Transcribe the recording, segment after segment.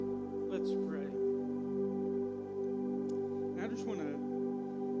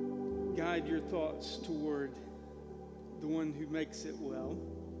guide your thoughts toward the one who makes it well.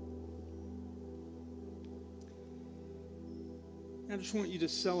 I just want you to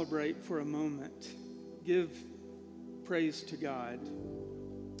celebrate for a moment. Give praise to God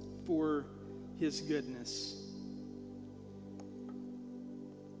for His goodness.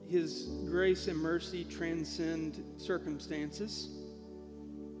 His grace and mercy transcend circumstances.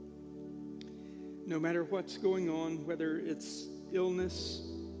 No matter what's going on, whether it's illness,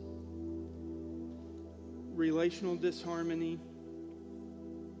 relational disharmony,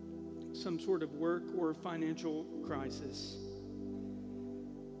 some sort of work or financial crisis.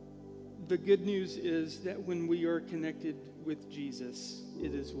 The good news is that when we are connected with Jesus,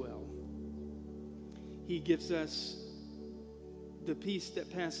 it is well. He gives us the peace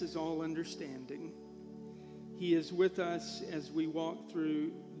that passes all understanding. He is with us as we walk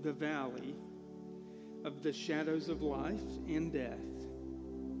through the valley of the shadows of life and death.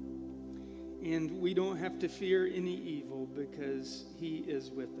 And we don't have to fear any evil because He is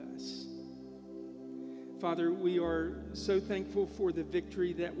with us. Father, we are so thankful for the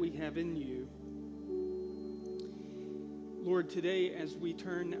victory that we have in You. Lord, today as we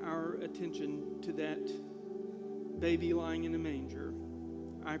turn our attention to that baby lying in a manger,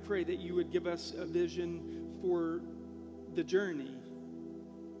 I pray that You would give us a vision for the journey,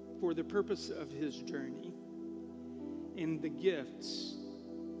 for the purpose of His journey, and the gifts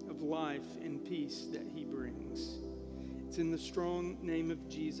of life and peace that He brings. It's in the strong name of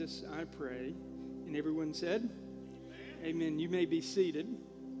Jesus I pray. And everyone said, Amen. You may be seated.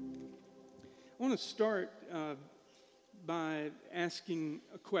 I want to start by asking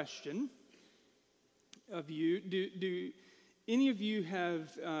a question of you. Do any of you have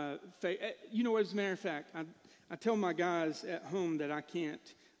faith? You know, as a matter of fact, I tell my guys at home that I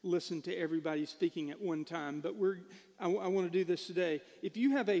can't listen to everybody speaking at one time, but I want to do this today. If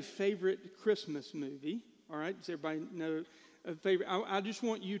you have a favorite Christmas movie, all right, does everybody know a favorite? I just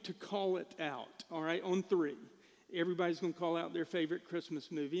want you to call it out, all right, on 3. Everybody's going to call out their favorite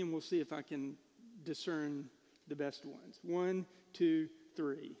Christmas movie, and we'll see if I can discern the best ones. 1, 2,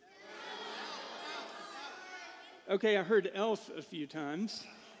 3. Okay, I heard Elf a few times.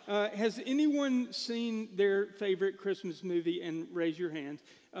 Has anyone seen their favorite Christmas movie? And raise your hand.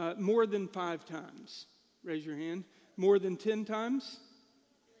 More than 5 times. Raise your hand. More than 10 times?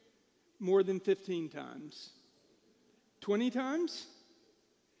 More than 15 times? 20 times?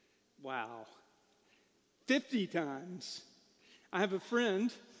 Wow. 50 times. I have a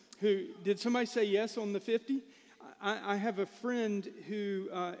friend who, did somebody say yes on the 50? I have a friend who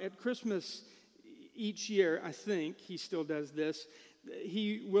at Christmas each year, I think he still does this,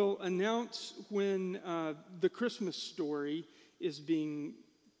 he will announce when the Christmas story is being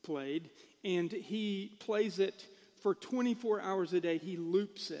played, and he plays it for 24 hours a day. He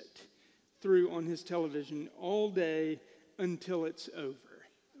loops it through on his television all day until it's over.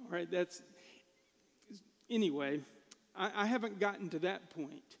 All right, anyway, I haven't gotten to that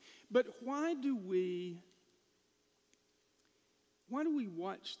point. But why do we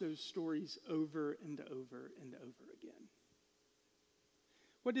watch those stories over and over and over again?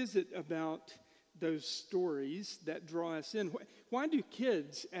 What is it about those stories that draw us in? Why do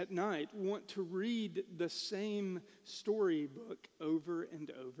kids at night want to read the same storybook over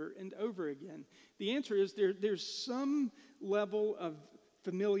and over and over again? The answer is there's some level of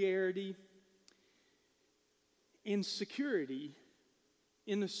familiarity and security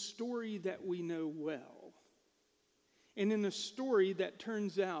in a story that we know well, and in a story that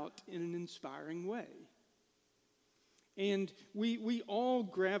turns out in an inspiring way. And we all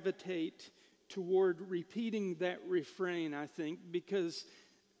gravitate toward repeating that refrain, I think, because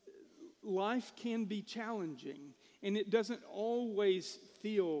life can be challenging, and it doesn't always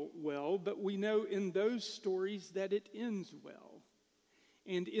feel well, but we know in those stories that it ends well.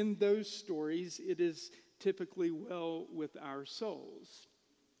 And in those stories, it is typically well with our souls.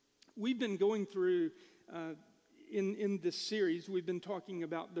 We've been going through, in this series, we've been talking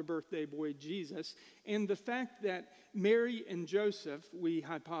about the birthday boy Jesus, and the fact that Mary and Joseph, we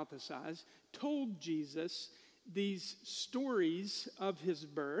hypothesize, told Jesus these stories of his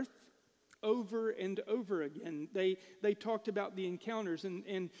birth over and over again. They talked about the encounters,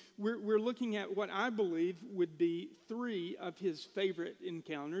 and we're looking at what I believe would be 3 of his favorite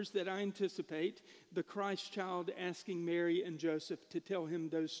encounters that I anticipate the Christ child asking Mary and Joseph to tell him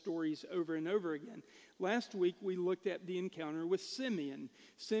those stories over and over again. Last week, we looked at the encounter with Simeon.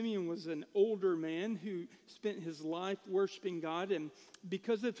 Simeon was an older man who spent his life worshiping God, and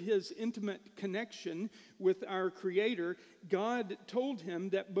because of his intimate connection with our Creator, God told him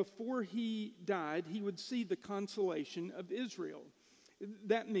that before he died, he would see the consolation of Israel.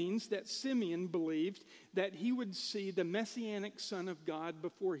 That means that Simeon believed that he would see the Messianic Son of God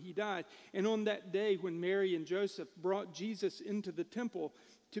before he died. And on that day when Mary and Joseph brought Jesus into the temple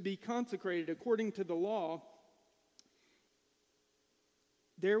to be consecrated according to the law,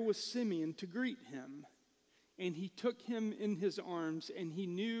 there was Simeon to greet him. And he took him in his arms, and he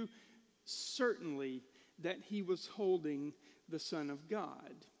knew certainly that he was holding the Son of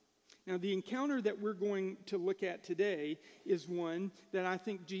God. Now, the encounter that we're going to look at today is one that I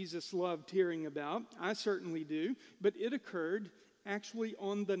think Jesus loved hearing about. I certainly do. But it occurred actually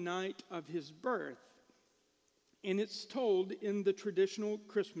on the night of his birth. And it's told in the traditional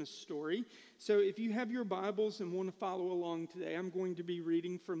Christmas story. So if you have your Bibles and want to follow along today, I'm going to be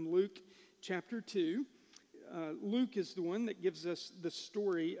reading from Luke chapter 2. Luke is the one that gives us the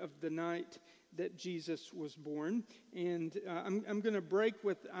story of the night that Jesus was born. And I'm going to break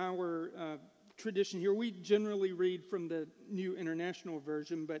with our tradition here. We generally read from the New International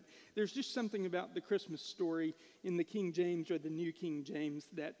Version, but there's just something about the Christmas story in the King James or the New King James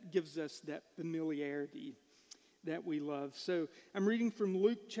that gives us that familiarity that we love. So I'm reading from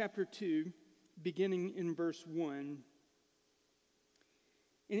Luke chapter 2, beginning in verse 1.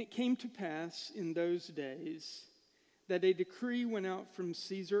 And it came to pass in those days that a decree went out from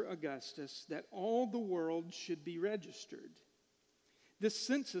Caesar Augustus that all the world should be registered. This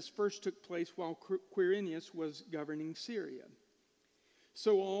census first took place while Quirinius was governing Syria.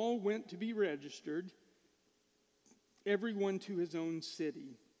 So all went to be registered, everyone to his own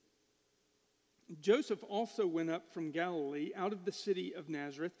city. Joseph also went up from Galilee, out of the city of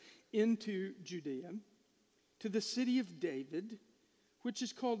Nazareth, into Judea, to the city of David, which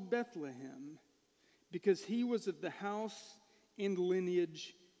is called Bethlehem, because he was of the house and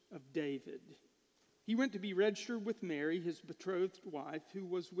lineage of David. He went to be registered with Mary, his betrothed wife, who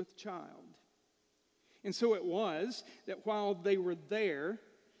was with child. And so it was that while they were there,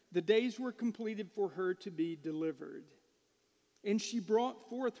 the days were completed for her to be delivered. And she brought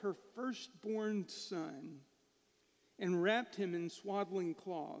forth her firstborn son, and wrapped him in swaddling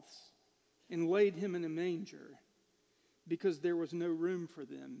cloths, and laid him in a manger, because there was no room for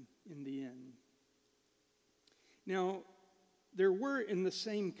them in the inn. Now, there were in the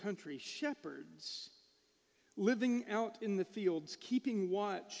same country shepherds living out in the fields, keeping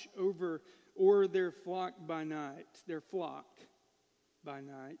watch over their flock by night.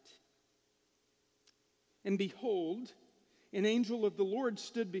 And behold, an angel of the Lord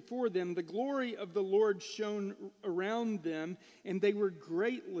stood before them. The glory of the Lord shone around them, and they were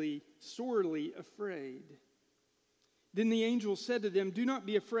sorely afraid. Then the angel said to them, "Do not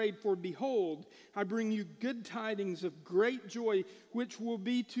be afraid, for behold, I bring you good tidings of great joy, which will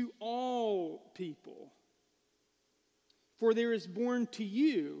be to all people. For there is born to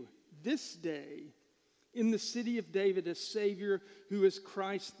you this day in the city of David a Savior, who is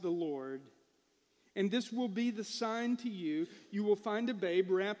Christ the Lord. And this will be the sign to you. You will find a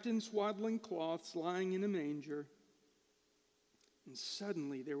babe wrapped in swaddling cloths, lying in a manger." And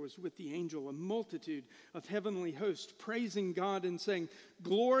suddenly there was with the angel a multitude of heavenly hosts, praising God and saying,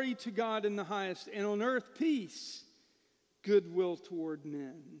 "Glory to God in the highest, and on earth peace, goodwill toward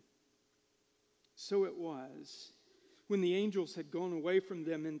men." So it was, when the angels had gone away from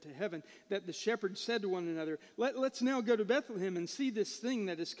them into heaven, that the shepherds said to one another, Let's now go to Bethlehem and see this thing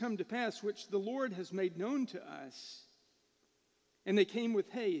that has come to pass, which the Lord has made known to us. And they came with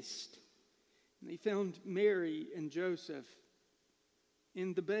haste, and they found Mary and Joseph,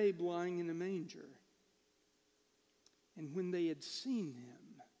 and the babe lying in a manger. And when they had seen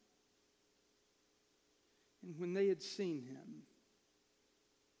him,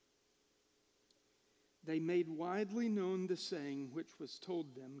 they made widely known the saying which was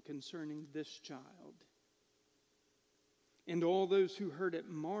told them concerning this child. And all those who heard it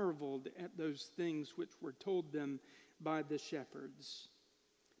marveled at those things which were told them by the shepherds.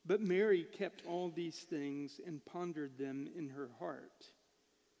 But Mary kept all these things and pondered them in her heart.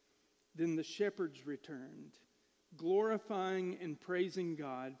 Then the shepherds returned, glorifying and praising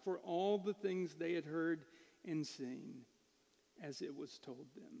God for all the things they had heard and seen, as it was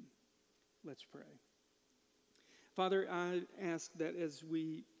told them. Let's pray. Father, I ask that as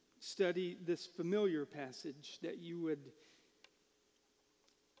we study this familiar passage, that you would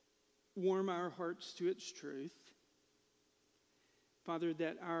warm our hearts to its truth. Father,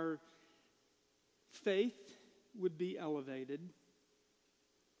 that our faith would be elevated.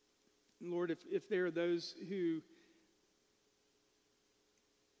 Lord, if there are those who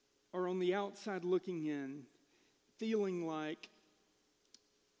are on the outside looking in, feeling like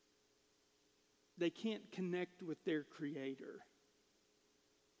they can't connect with their Creator,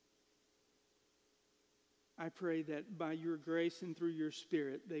 I pray that by your grace and through your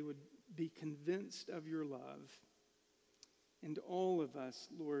Spirit, they would be convinced of your love. And all of us,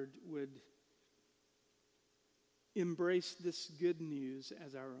 Lord, would embrace this good news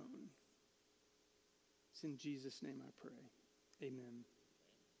as our own. It's in Jesus' name I pray. Amen.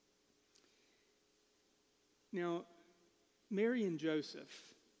 Now, Mary and Joseph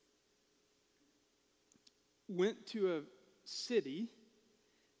went to a city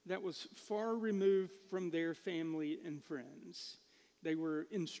that was far removed from their family and friends. They were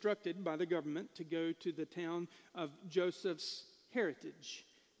instructed by the government to go to the town of Joseph's heritage.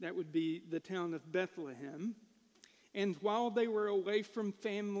 That would be the town of Bethlehem. And while they were away from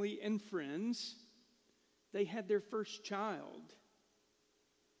family and friends, they had their first child.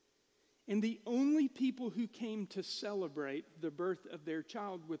 And the only people who came to celebrate the birth of their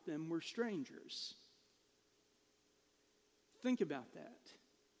child with them were strangers. Think about that.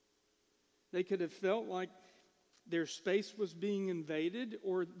 They could have felt like their space was being invaded,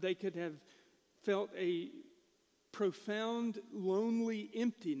 or they could have felt a profound, lonely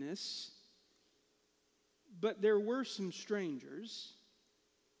emptiness. But there were some strangers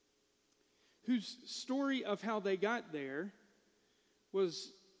whose story of how they got there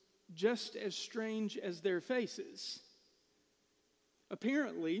was just as strange as their faces.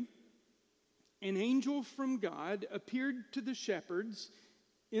 Apparently, an angel from God appeared to the shepherds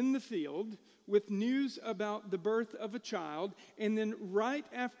in the field with news about the birth of a child, and then right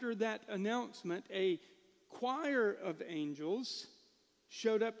after that announcement, a choir of angels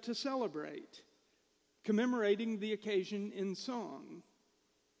showed up to celebrate, commemorating the occasion in song.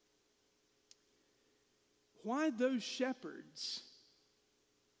 Why those shepherds?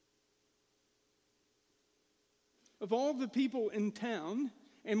 Of all the people in town,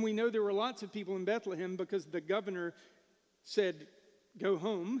 and we know there were lots of people in Bethlehem because the governor said, go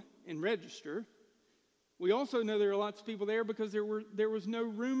home and register. We also know there are lots of people there because there was no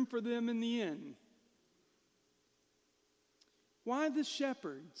room for them in the inn. Why the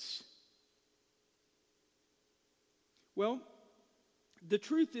shepherds? Well, the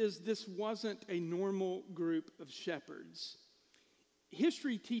truth is this wasn't a normal group of shepherds.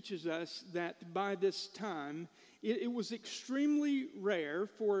 History teaches us that by this time, it was extremely rare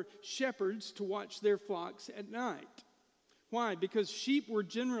for shepherds to watch their flocks at night. Why? Because sheep were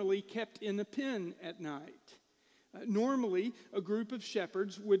generally kept in a pen at night. Normally, a group of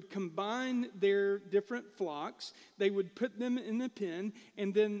shepherds would combine their different flocks. They would put them in a pen,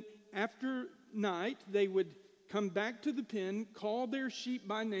 and then after night, they would come back to the pen, call their sheep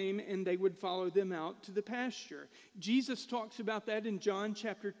by name, and they would follow them out to the pasture. Jesus talks about that in John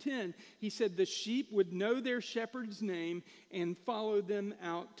chapter 10. He said the sheep would know their shepherd's name and follow them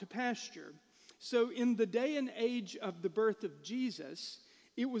out to pasture. So in the day and age of the birth of Jesus,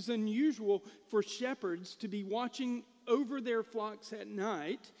 it was unusual for shepherds to be watching over their flocks at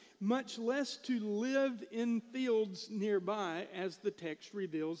night, much less to live in fields nearby, as the text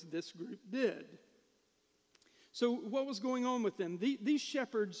reveals this group did. So what was going on with them? These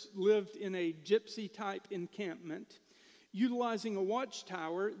shepherds lived in a gypsy-type encampment, utilizing a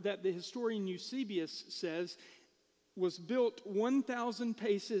watchtower that the historian Eusebius says was built 1,000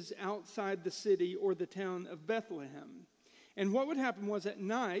 paces outside the city or the town of Bethlehem. And what would happen was at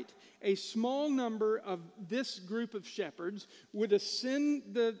night, a small number of this group of shepherds would ascend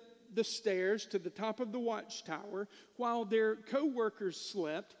the stairs to the top of the watchtower while their co-workers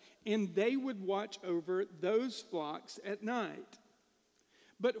slept, and they would watch over those flocks at night.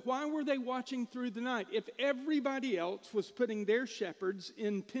 But why were they watching through the night? If everybody else was putting their shepherds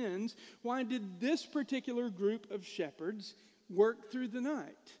in pens, why did this particular group of shepherds work through the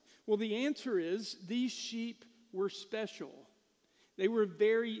night? Well, the answer is these sheep were special. They were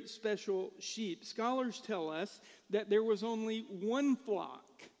very special sheep. Scholars tell us that there was only one flock.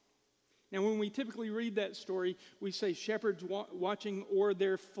 Now, when we typically read that story, we say shepherds watching o'er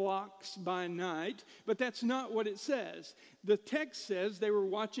their flocks by night, but that's not what it says. The text says they were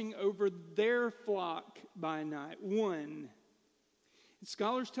watching over their flock by night, one.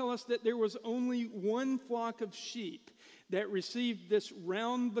 Scholars tell us that there was only one flock of sheep that received this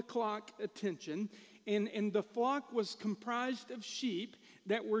round-the-clock attention, and the flock was comprised of sheep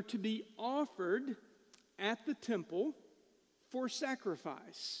that were to be offered at the temple for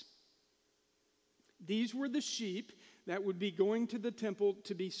sacrifice. These were the sheep that would be going to the temple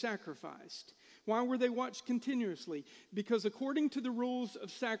to be sacrificed. Why were they watched continuously? Because according to the rules of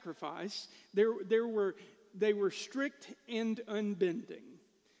sacrifice, they were strict and unbending.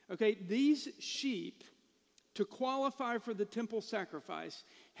 Okay, these sheep, to qualify for the temple sacrifice,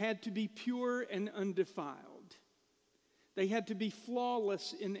 had to be pure and undefiled. They had to be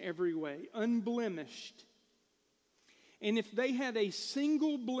flawless in every way, unblemished. And if they had a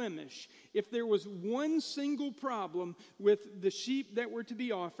single blemish, if there was one single problem with the sheep that were to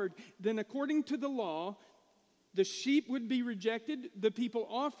be offered, then according to the law, the sheep would be rejected. The people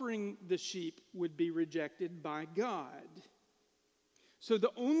offering the sheep would be rejected by God. So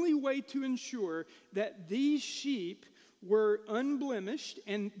the only way to ensure that these sheep were unblemished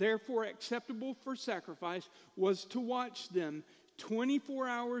and therefore acceptable for sacrifice was to watch them 24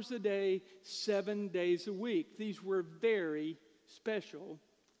 hours a day, 7 days a week. These were very special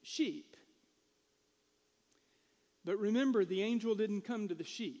sheep. But remember, the angel didn't come to the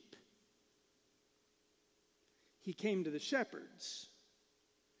sheep. He came to the shepherds.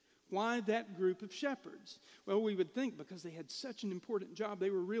 Why that group of shepherds? Well, we would think because they had such an important job, they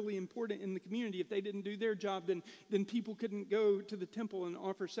were really important in the community. If they didn't do their job, then people couldn't go to the temple and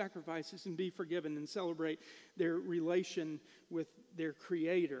offer sacrifices and be forgiven and celebrate their relation with their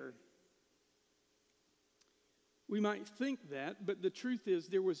Creator. We might think that, but the truth is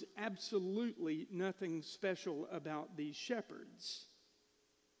there was absolutely nothing special about these shepherds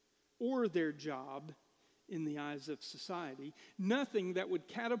or their job in the eyes of society. Nothing that would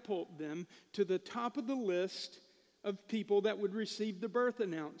catapult them to the top of the list of people that would receive the birth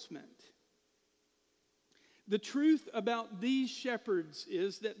announcement. The truth about these shepherds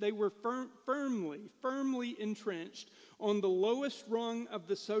is that they were firmly entrenched on the lowest rung of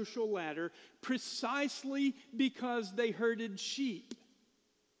the social ladder precisely because they herded sheep.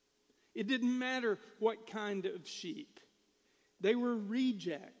 It didn't matter what kind of sheep. They were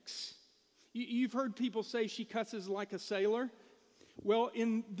rejects. You've heard people say she cusses like a sailor. Well,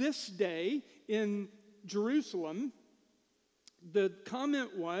 in this day in Jerusalem, the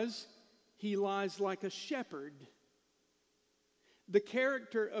comment was, he lies like a shepherd. The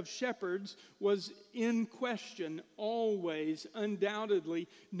character of shepherds was in question always, undoubtedly.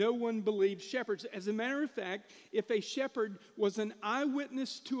 No one believed shepherds. As a matter of fact, if a shepherd was an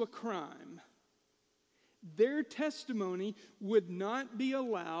eyewitness to a crime, their testimony would not be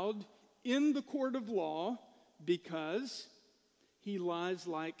allowed in the court of law because he lies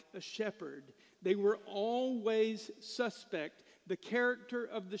like a shepherd. They were always suspect. The character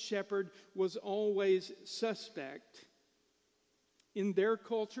of the shepherd was always suspect. In their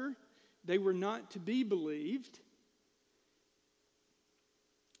culture, they were not to be believed.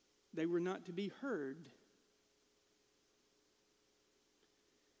 They were not to be heard.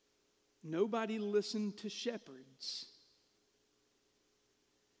 Nobody listened to shepherds.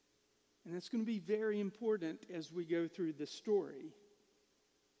 And that's going to be very important as we go through this story.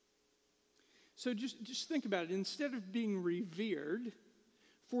 So just think about it. Instead of being revered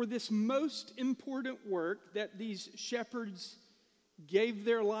for this most important work that these shepherds gave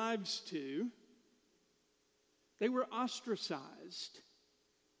their lives to, they were ostracized.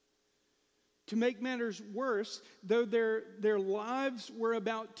 To make matters worse, though their lives were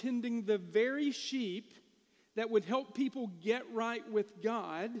about tending the very sheep that would help people get right with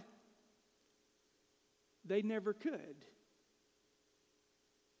God, they never could.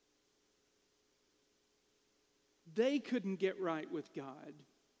 They couldn't get right with God.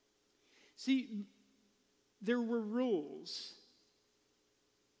 See, there were rules.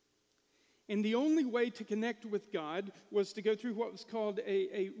 And the only way to connect with God was to go through what was called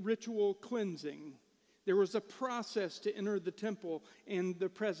a ritual cleansing. There was a process to enter the temple and the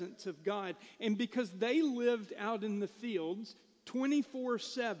presence of God. And because they lived out in the fields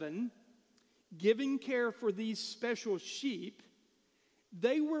 24/7, giving care for these special sheep,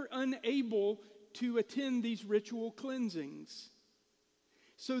 they were unable to attend these ritual cleansings.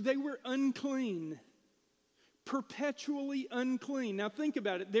 So they were unclean, perpetually unclean. Now think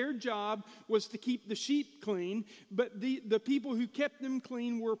about it. Their job was to keep the sheep clean, but the people who kept them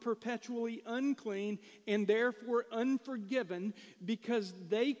clean were perpetually unclean and therefore unforgiven because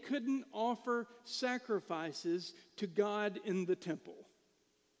they couldn't offer sacrifices to God in the temple.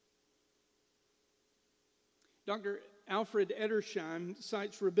 Dr. Alfred Edersheim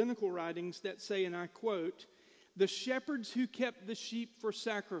cites rabbinical writings that say, and I quote, "The shepherds who kept the sheep for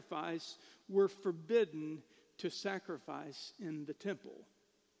sacrifice were forbidden to sacrifice in the temple."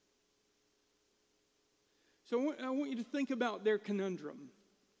 So I want you to think about their conundrum.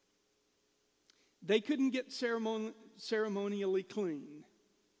 They couldn't get ceremonially clean,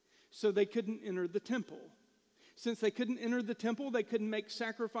 so they couldn't enter the temple. Since they couldn't enter the temple, they couldn't make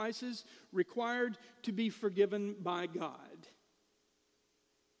sacrifices required to be forgiven by God.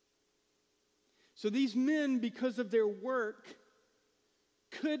 So these men, because of their work,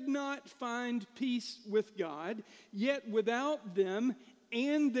 could not find peace with God, yet without them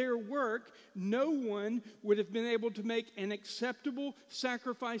and their work, no one would have been able to make an acceptable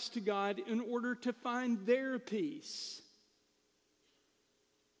sacrifice to God in order to find their peace.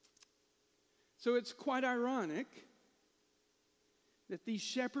 So it's quite ironic that these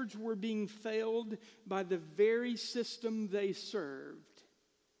shepherds were being failed by the very system they served.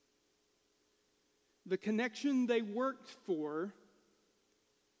 The connection they worked for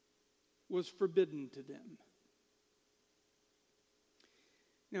was forbidden to them.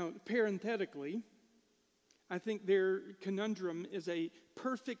 Now, parenthetically, I think their conundrum is a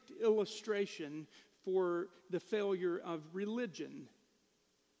perfect illustration for the failure of religion.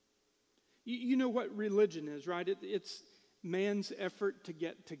 You know what religion is, right? It's man's effort to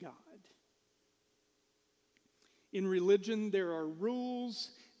get to God. In religion, there are rules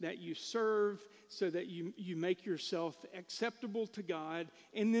that you serve so that you make yourself acceptable to God.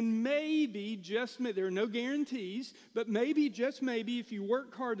 And then maybe, there are no guarantees, but maybe, just maybe, if you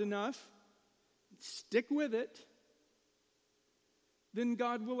work hard enough, stick with it, then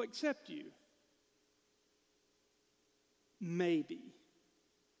God will accept you. Maybe.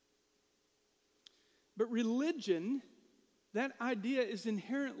 But religion, that idea is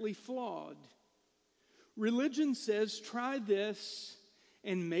inherently flawed. Religion says, try this,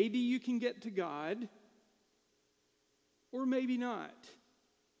 and maybe you can get to God, or maybe not.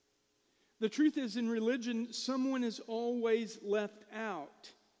 The truth is, in religion, someone is always left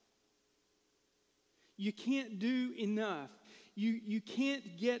out. You can't do enough. You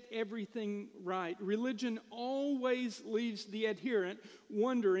can't get everything right. Religion always leaves the adherent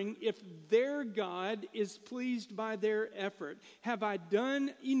wondering if their God is pleased by their effort. Have I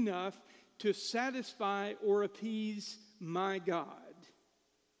done enough to satisfy or appease my God?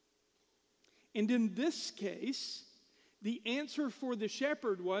 And in this case, the answer for the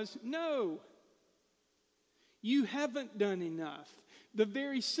shepherd was no. You haven't done enough. The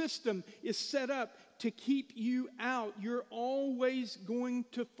very system is set up to keep you out. You're always going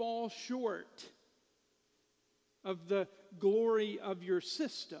to fall short of the glory of your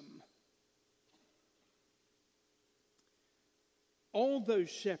system. All those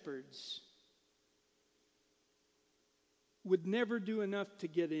shepherds would never do enough to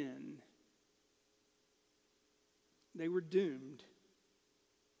get in. They were doomed.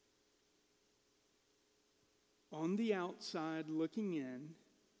 On the outside looking in,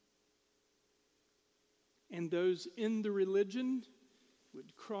 and those in the religion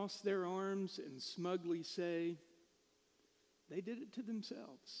would cross their arms and smugly say, they did it to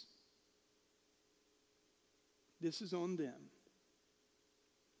themselves. This is on them.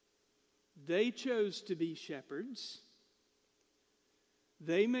 They chose to be shepherds.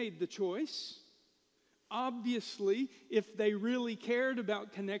 They made the choice. Obviously, if they really cared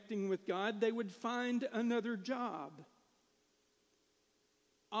about connecting with God, they would find another job.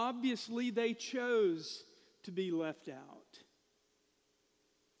 Obviously, they chose to be left out.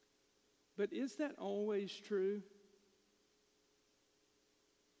 But is that always true?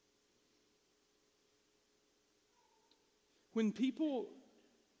 When people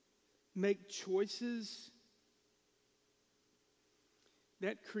make choices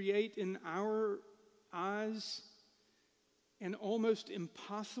that create in our eyes an almost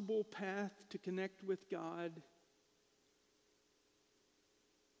impossible path to connect with God,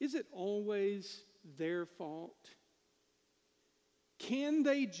 is it always their fault? Can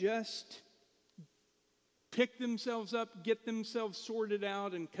they just pick themselves up, get themselves sorted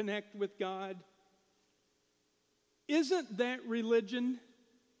out, and connect with God? Isn't that religion?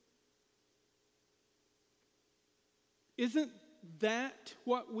 Isn't that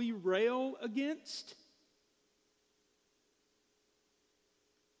what we rail against?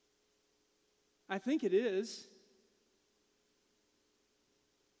 I think it is.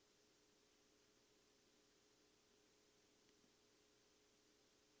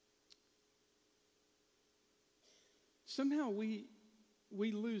 Somehow we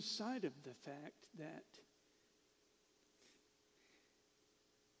lose sight of the fact that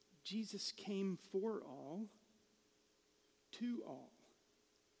Jesus came for all, to all.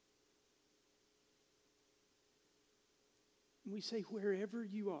 And we say, wherever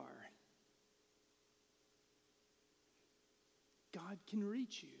you are, God can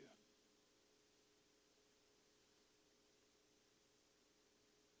reach you.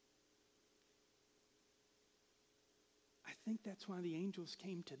 I think that's why the angels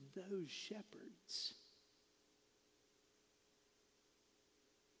came to those shepherds.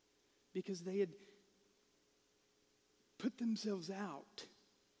 Because they had put themselves out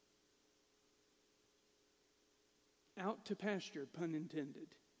to pasture, pun intended.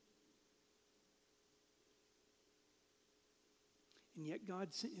 And yet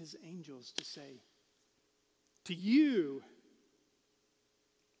God sent his angels to say, to you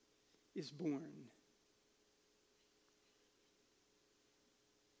is born.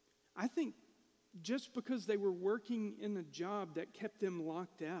 I think just because they were working in a job that kept them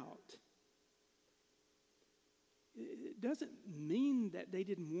locked out, it doesn't mean that they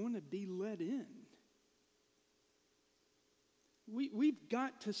didn't want to be let in. We've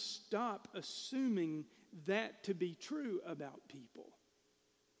got to stop assuming that to be true about people.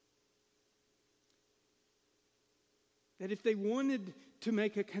 That if they wanted to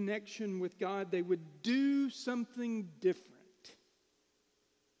make a connection with God, they would do something different.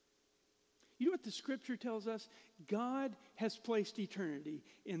 You know what the scripture tells us? God has placed eternity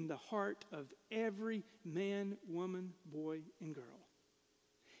in the heart of every man, woman, boy, and girl.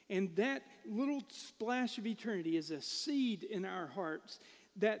 And that little splash of eternity is a seed in our hearts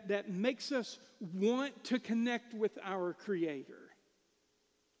that makes us want to connect with our Creator.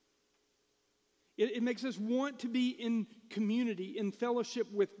 It makes us want to be in community, in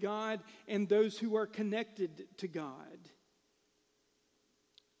fellowship with God and those who are connected to God.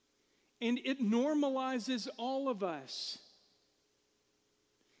 And it normalizes all of us.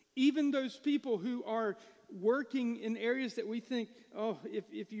 Even those people who are working in areas that we think, oh,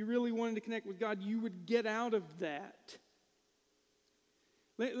 if you really wanted to connect with God, you would get out of that.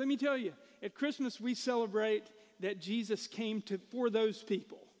 Let me tell you, at Christmas we celebrate that Jesus came for those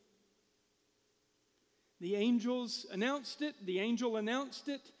people. The angels announced it, the angel announced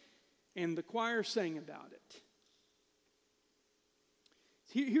it, and the choir sang about it.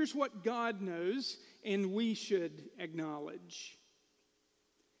 Here's what God knows, and we should acknowledge.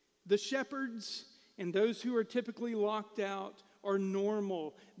 The shepherds and those who are typically locked out are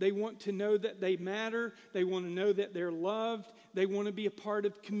normal. They want to know that they matter. They want to know that they're loved. They want to be a part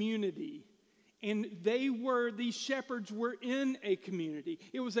of community. And these shepherds were in a community.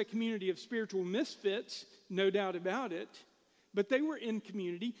 It was a community of spiritual misfits, no doubt about it. But they were in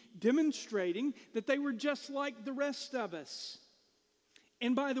community, demonstrating that they were just like the rest of us.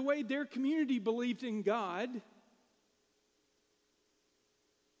 And by the way, their community believed in God.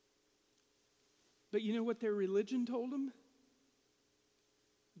 But you know what their religion told them?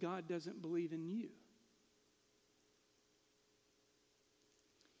 God doesn't believe in you.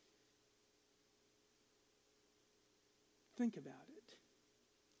 Think about it.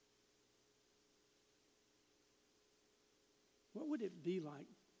 What would it be like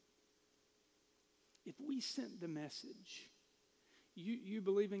if we sent the message? You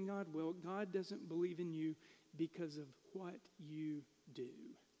believe in God? Well, God doesn't believe in you because of what you do,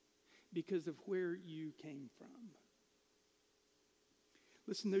 because of where you came from.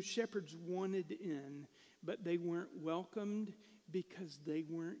 Listen, those shepherds wanted in, but they weren't welcomed because they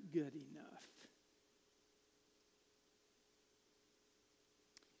weren't good enough.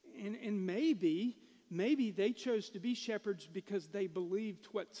 And maybe they chose to be shepherds because they believed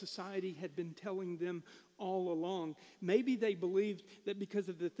what society had been telling them all along. Maybe they believed that because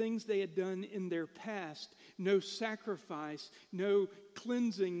of the things they had done in their past, no sacrifice, no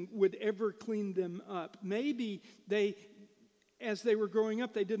cleansing would ever clean them up. Maybe as they were growing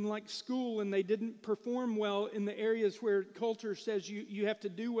up, they didn't like school and they didn't perform well in the areas where culture says you have to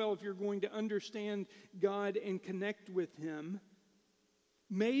do well if you're going to understand God and connect with Him.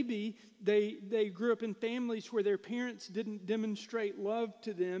 Maybe they grew up in families where their parents didn't demonstrate love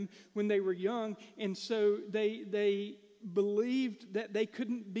to them when they were young, and so they believed that they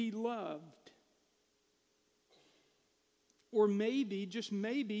couldn't be loved. Or maybe, just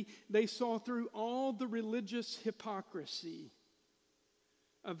maybe, they saw through all the religious hypocrisy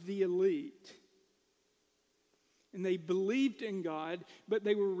of the elite. And they believed in God, but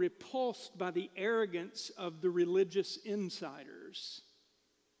they were repulsed by the arrogance of the religious insiders.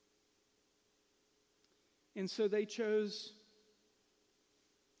 And so they chose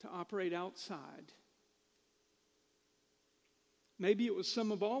to operate outside. Maybe it was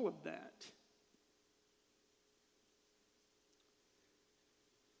some of all of that.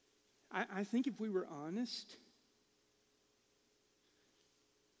 I think if we were honest,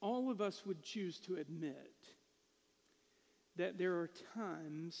 all of us would choose to admit that there are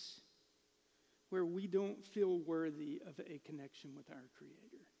times where we don't feel worthy of a connection with our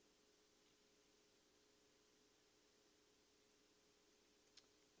Creator.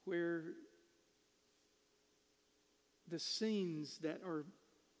 Where the scenes that are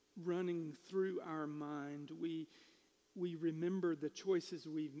running through our mind, we remember the choices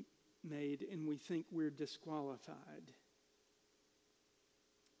we've made and we think we're disqualified.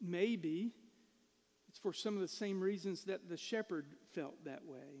 Maybe it's for some of the same reasons that the shepherd felt that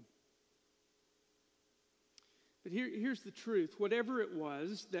way. But here's the truth. Whatever it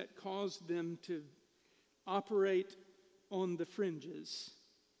was that caused them to operate on the fringes,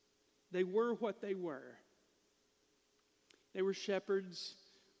 they were what they were. They were shepherds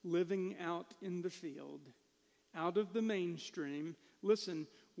living out in the field, out of the mainstream. Listen,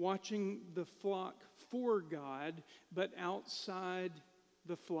 watching the flock for God, but outside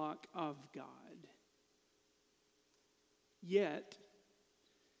the flock of God. Yet,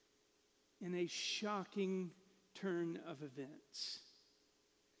 in a shocking turn of events,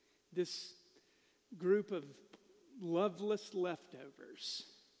 this group of loveless leftovers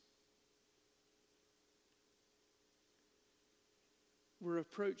were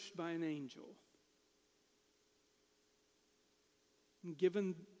approached by an angel and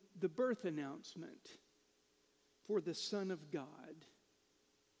given the birth announcement for the Son of God.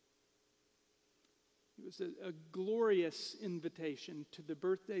 It was a glorious invitation to the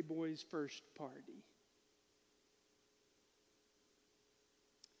birthday boy's first party.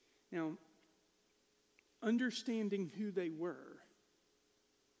 Now, understanding who they were,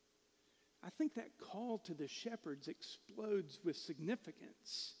 I think that call to the shepherds explodes with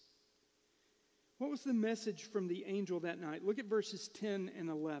significance. What was the message from the angel that night? Look at verses 10 and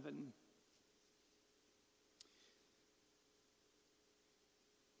 11.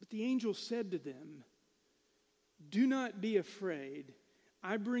 But the angel said to them, "Do not be afraid.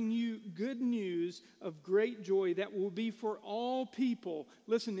 I bring you good news of great joy that will be for all people."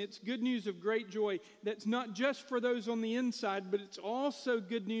 Listen, it's good news of great joy that's not just for those on the inside, but it's also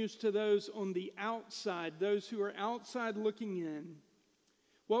good news to those on the outside, those who are outside looking in.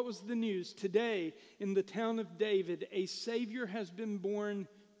 What was the news? Today, in the town of David, a Savior has been born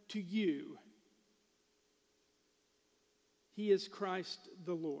to you. He is Christ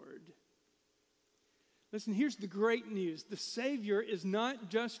the Lord. Listen, here's the great news. The Savior is not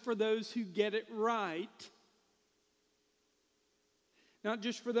just for those who get it right, not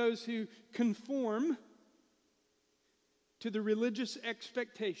just for those who conform to the religious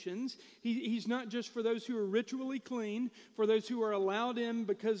expectations. He's not just for those who are ritually clean, for those who are allowed in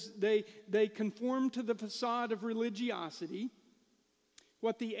because they conform to the facade of religiosity.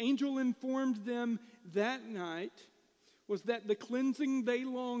 What the angel informed them that night was that the cleansing they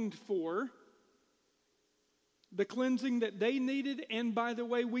longed for, the cleansing that they needed, and by the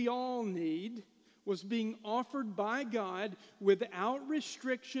way, we all need, was being offered by God without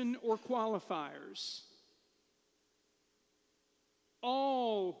restriction or qualifiers.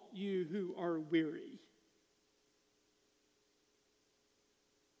 All you who are weary,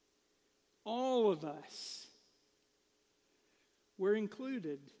 all of us, were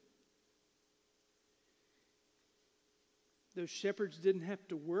included. Those shepherds didn't have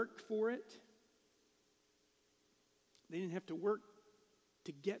to work for it. They didn't have to work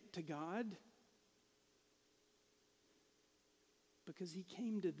to get to God, because He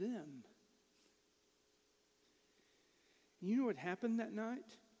came to them. You know what happened that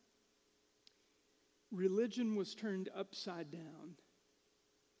night? Religion was turned upside down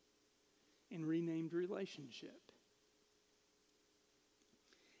and renamed relationship.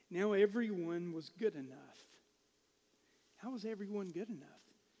 Now everyone was good enough. How was everyone good enough?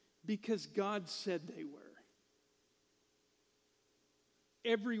 Because God said they were.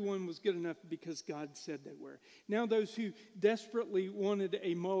 Everyone was good enough because God said they were. Now those who desperately wanted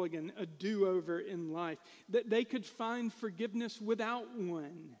a mulligan, a do-over in life, that they could find forgiveness without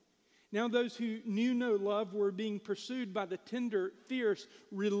one. Now those who knew no love were being pursued by the tender, fierce,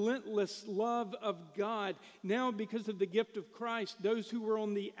 relentless love of God. Now, because of the gift of Christ, those who were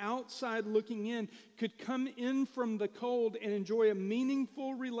on the outside looking in could come in from the cold and enjoy a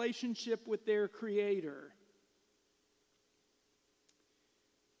meaningful relationship with their Creator.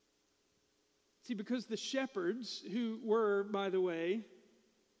 See, because the shepherds, who were, by the way,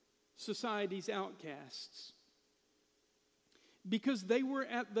 society's outcasts, because they were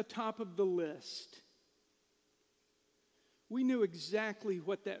at the top of the list, we knew exactly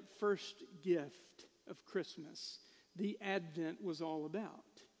what that first gift of Christmas, the Advent, was all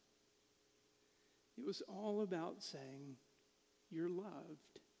about. It was all about saying, you're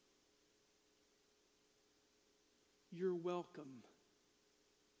loved. You're welcome.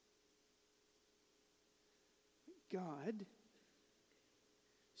 God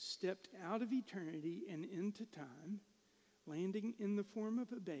stepped out of eternity and into time, landing in the form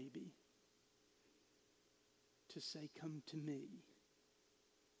of a baby, to say, come to me.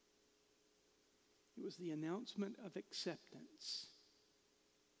 It was the announcement of acceptance.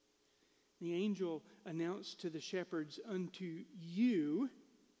 The angel announced to the shepherds, unto you,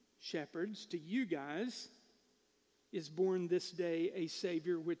 shepherds, to you guys, is born this day a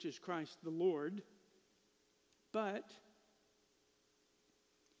Savior, which is Christ the Lord. But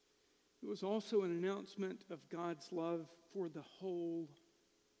it was also an announcement of God's love for the whole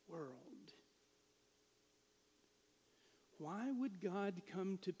world. Why would would God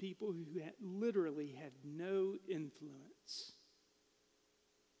come to people who literally had no influence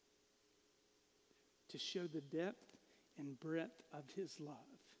to show the depth and breadth of his love?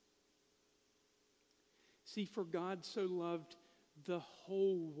 See, for God so loved the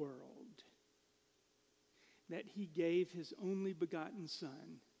whole world that he gave his only begotten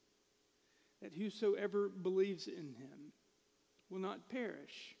Son, that whosoever believes in him will not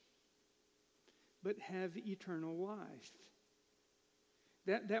perish, but have eternal life.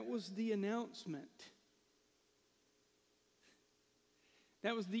 That was the announcement.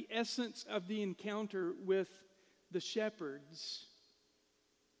 That was the essence of the encounter with the shepherds.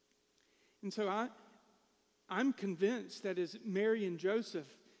 And so I'm convinced that as Mary and Joseph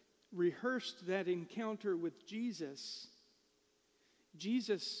rehearsed that encounter with Jesus,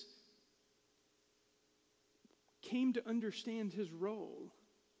 Jesus came to understand his role.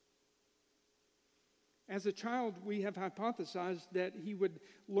 As a child, we have hypothesized that he would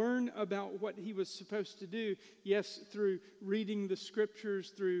learn about what he was supposed to do, yes, through reading the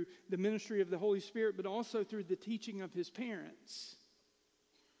scriptures, through the ministry of the Holy Spirit, but also through the teaching of his parents.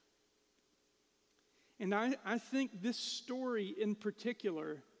 And I think this story in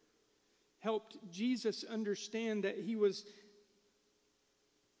particular helped Jesus understand that he was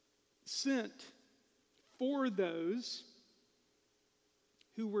sent for those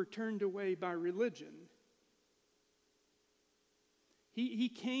who were turned away by religion. He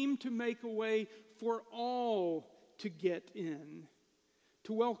came to make a way for all to get in,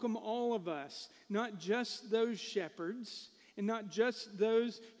 to welcome all of us, not just those shepherds, and not just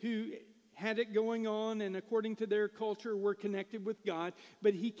those who had it going on and according to their culture were connected with God,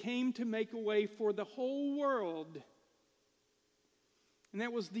 but he came to make a way for the whole world. And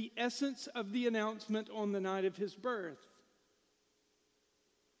that was the essence of the announcement on the night of his birth.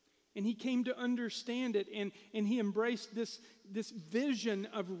 And he came to understand it, and he embraced this vision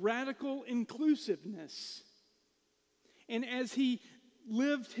of radical inclusiveness. And as he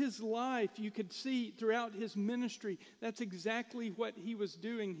lived his life, you could see throughout his ministry, that's exactly what he was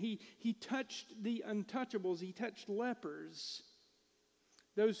doing. He touched the untouchables. He touched lepers,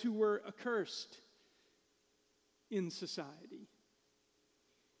 those who were accursed in society.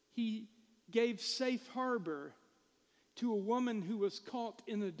 He gave safe harbor to a woman who was caught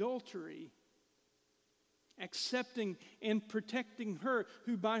in adultery, accepting and protecting her,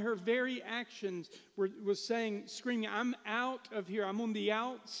 who by her very actions was saying, screaming, "I'm out of here, I'm on the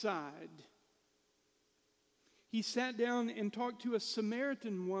outside." He sat down and talked to a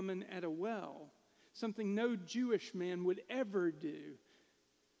Samaritan woman at a well, something no Jewish man would ever do.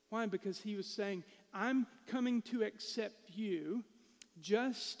 Why? Because he was saying, I'm coming to accept you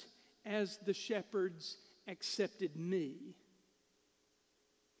just as the shepherds accepted me.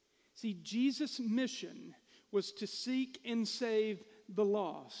 See, Jesus' mission was to seek and save the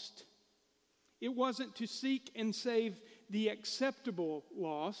lost. It wasn't to seek and save the acceptable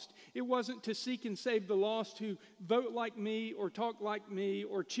lost. It wasn't to seek and save the lost who vote like me or talk like me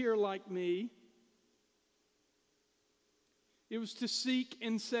or cheer like me. It was to seek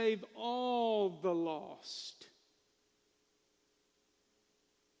and save all the lost.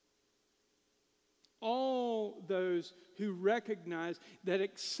 All those who recognize that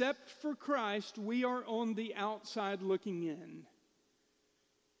except for Christ, we are on the outside looking in.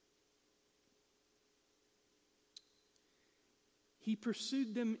 He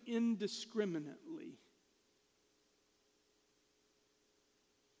pursued them indiscriminately,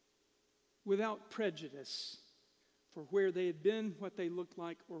 without prejudice for where they had been, what they looked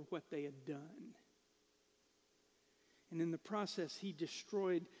like, or what they had done. And in the process, he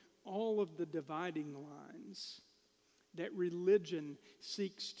destroyed all of the dividing lines that religion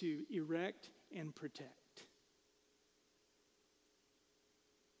seeks to erect and protect.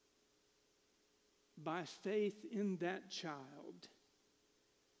 By faith in that child,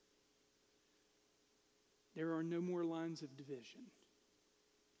 there are no more lines of division.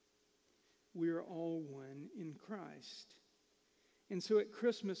 We are all one in Christ. And so at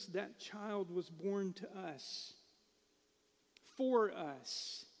Christmas, that child was born to us, for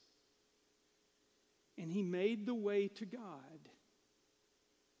us. And he made the way to God.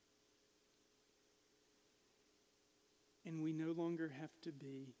 And we no longer have to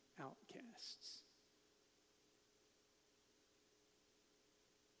be outcasts.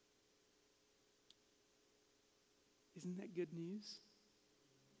 Isn't that good news?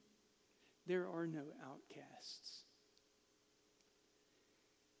 There are no outcasts.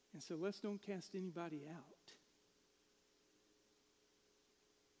 And so let's don't cast anybody out.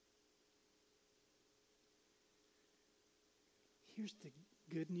 Here's the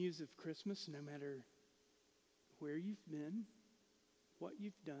good news of Christmas, no matter where you've been, what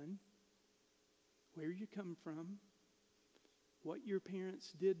you've done, where you come from, what your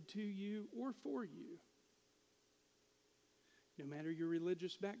parents did to you or for you. No matter your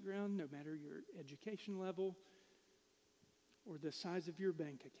religious background, no matter your education level, or the size of your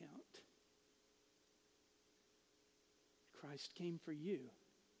bank account, Christ came for you.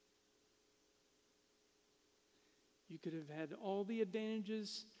 You could have had all the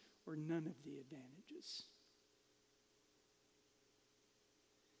advantages or none of the advantages.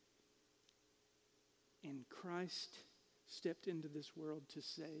 And Christ stepped into this world to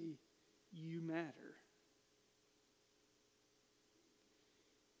say, you matter.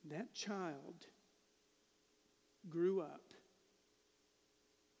 That child grew up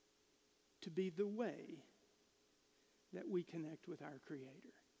to be the way that we connect with our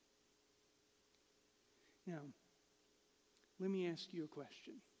Creator. Now, let me ask you a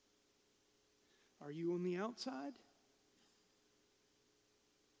question. Are you on the outside?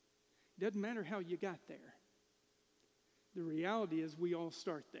 It doesn't matter how you got there. The reality is we all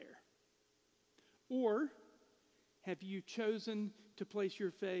start there. Or have you chosen to place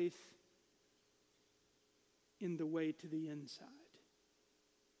your faith in the way to the inside?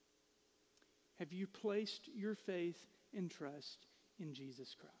 Have you placed your faith and trust in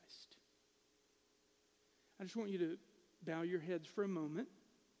Jesus Christ? I just want you to bow your heads for a moment.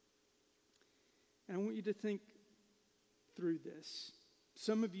 And I want you to think through this.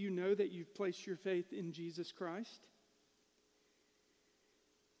 Some of you know that you've placed your faith in Jesus Christ.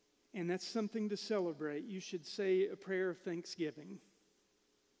 And that's something to celebrate. You should say a prayer of thanksgiving,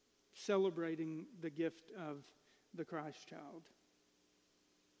 celebrating the gift of the Christ child.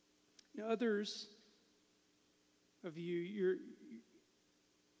 Now, others of you,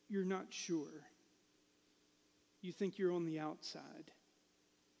 you're not sure. You think you're on the outside.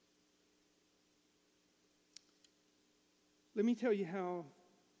 Let me tell you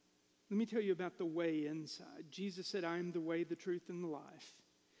about the way inside. Jesus said, I am the way, the truth, and the life.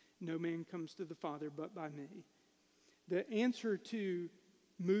 No man comes to the Father but by me. The answer to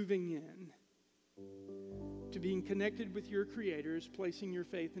moving in, to being connected with your Creator, is placing your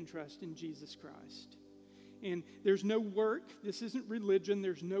faith and trust in Jesus Christ. And there's no work. This isn't religion.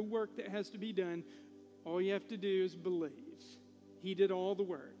 There's no work that has to be done. All you have to do is believe. He did all the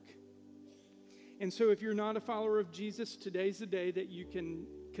work. And so if you're not a follower of Jesus, today's the day that you can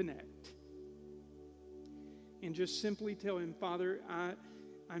connect. And just simply tell Him, Father,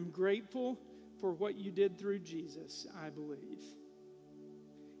 I'm grateful for what you did through Jesus, I believe.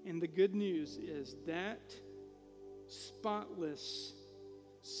 And the good news is that spotless,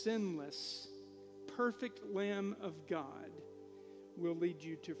 sinless, perfect Lamb of God will lead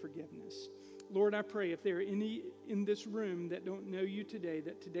you to forgiveness. Lord, I pray if there are any in this room that don't know you today,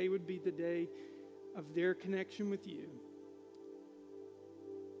 that today would be the day of their connection with you,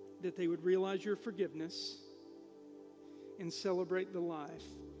 that they would realize your forgiveness and celebrate the life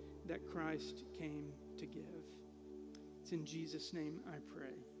that Christ came to give. It's in Jesus' name I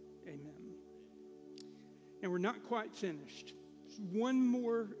pray. Amen. And we're not quite finished. There's one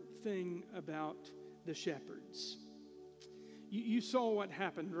more thing about the shepherds. You saw what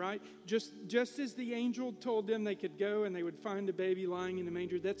happened, right? Just as the angel told them they could go and they would find a baby lying in a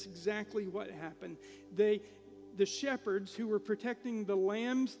manger, that's exactly what happened. The shepherds who were protecting the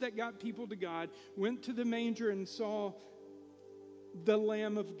lambs that got people to God went to the manger and saw the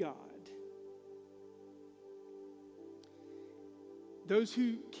Lamb of God. Those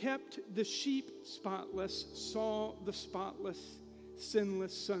who kept the sheep spotless saw the spotless,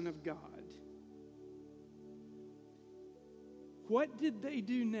 sinless Son of God. What did they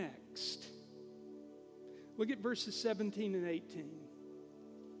do next? Look at verses 17 and 18.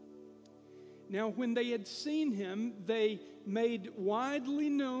 Now, when they had seen him, they made widely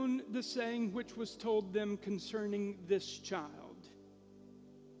known the saying which was told them concerning this child.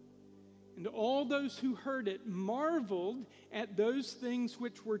 And all those who heard it marveled at those things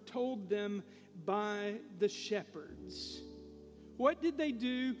which were told them by the shepherds. What did they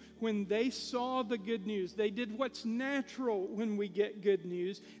do when they saw the good news? They did what's natural when we get good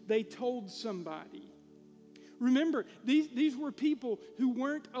news. They told somebody. Remember, these were people who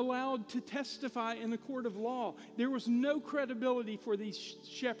weren't allowed to testify in a court of law. There was no credibility for these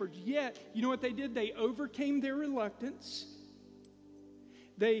shepherds. Yet, you know what they did? They overcame their reluctance.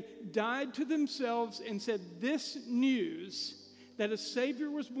 They died to themselves and said, this news that a Savior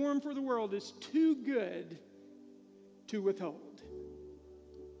was born for the world is too good to withhold.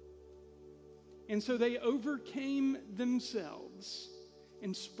 And so they overcame themselves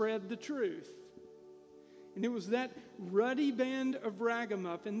and spread the truth. And it was that ruddy band of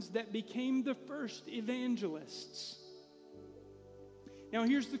ragamuffins that became the first evangelists. Now,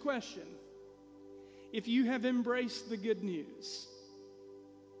 here's the question. If you have embraced the good news,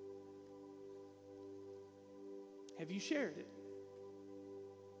 have you shared it?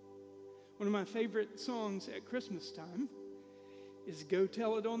 One of my favorite songs at Christmas time is Go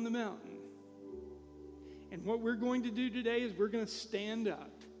Tell It on the Mountain. And what we're going to do today is we're going to stand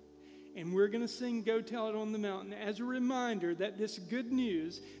up and we're going to sing Go Tell It on the Mountain as a reminder that this good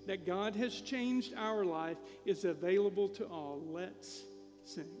news that God has changed our life is available to all. Let's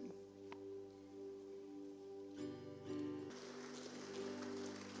sing.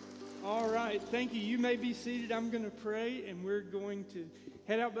 All right, thank you. You may be seated. I'm going to pray and we're going to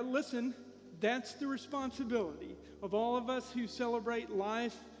head out. But listen, that's the responsibility of all of us who celebrate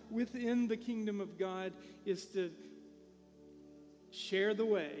life within the kingdom of God, is to share the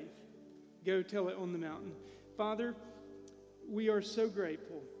way. Go tell it on the mountain. Father, we are so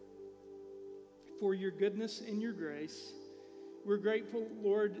grateful for your goodness and your grace. We're grateful,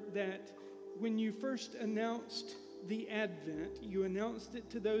 Lord, that when you first announced the Advent, you announced it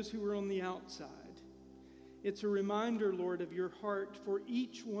to those who were on the outside. It's a reminder, Lord, of your heart for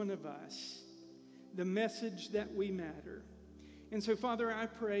each one of us, the message that we matter. And so, Father, I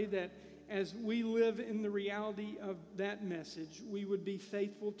pray that as we live in the reality of that message, we would be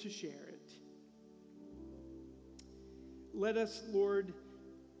faithful to share it. Let us, Lord,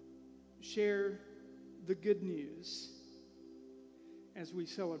 share the good news as we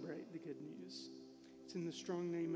celebrate the good news. It's in the strong name of